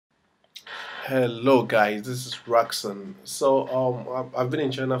Hello guys, this is Roxon. I've been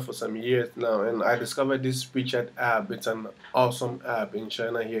in China for some years now, and I discovered this WeChat app. It's an awesome app in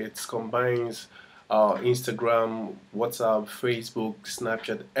China here. It combines Instagram, WhatsApp, Facebook,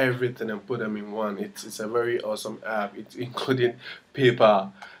 Snapchat, everything, and put them in one. It's a very awesome app. It's including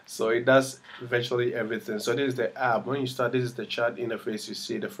PayPal, so it does virtually everything. So this is the app. When you start, this is the chat interface. You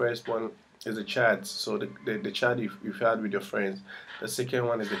see the first one is the chat. So the chat you've had with your friends. The second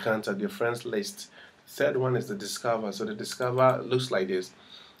one is the contact, your friends list. Third one is the discover. So the discover looks like this.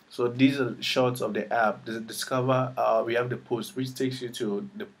 So these are shots of the app. The discover, we have the post, which takes you to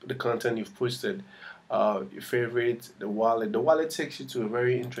the content you've posted. Your favorite, the wallet. The wallet takes you to a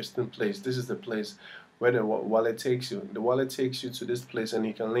very interesting place. This is the place where the wallet takes you. The wallet takes you to this place, and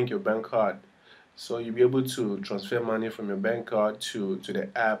you can link your bank card. So you'll be able to transfer money from your bank card to the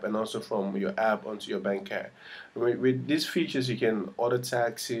app, and also from your app onto your bank card. With these features, you can order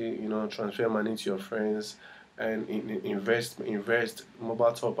taxi, transfer money to your friends, and invest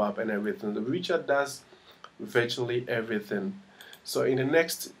mobile top up and everything. The WeChat does virtually everything. So in the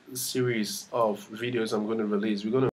next series of videos I'm going to release, we're going to